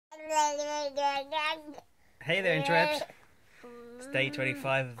Hey there, interwebs. It's day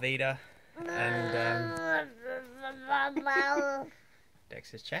 25 of Veda, and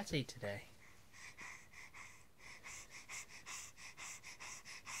Dex is chatty today.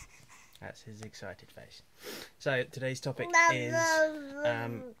 That's his excited face. So today's topic is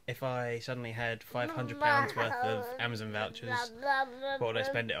if I suddenly had £500 worth of Amazon vouchers, what would I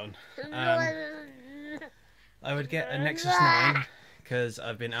spend it on? I would get a Nexus 9 because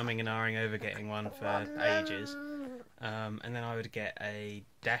I've been umming and ahhing over getting one for ages, and then I would get a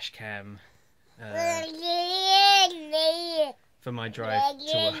dash cam for my drive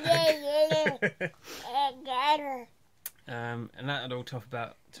to work. And that would all top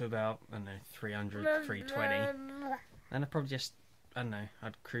to about I don't know, 300, 320. And I'd probably just, I don't know,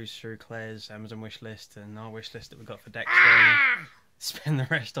 I'd cruise through Claire's Amazon wish list and our wish list that we got for Dexter and spend the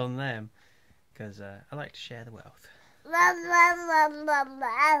rest on them, because I like to share the wealth.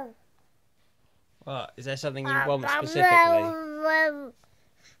 What? Is there something you want specifically?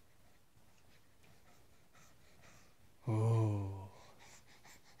 Ooh.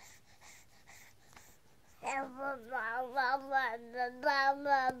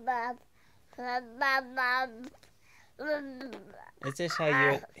 Is this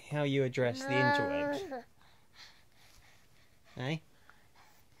how you address the interwebs? Eh?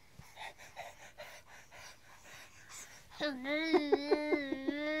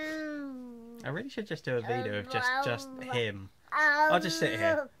 I really should just do a video of just him. I'll just sit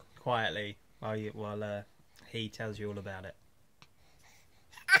here quietly while he tells you all about it.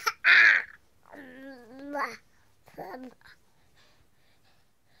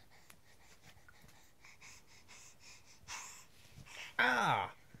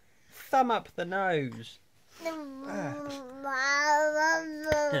 Ah! Thumb up the nose. Yeah.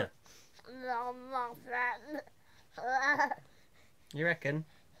 You reckon?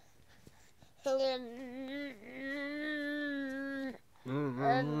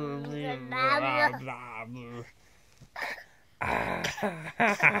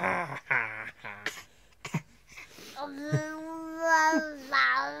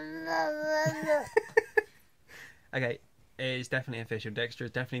 Okay, it is definitely official. Dexter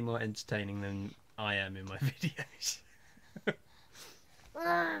is definitely more entertaining than I am in my videos.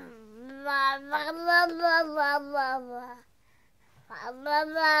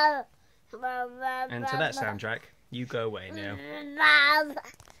 And to that soundtrack, you go away now.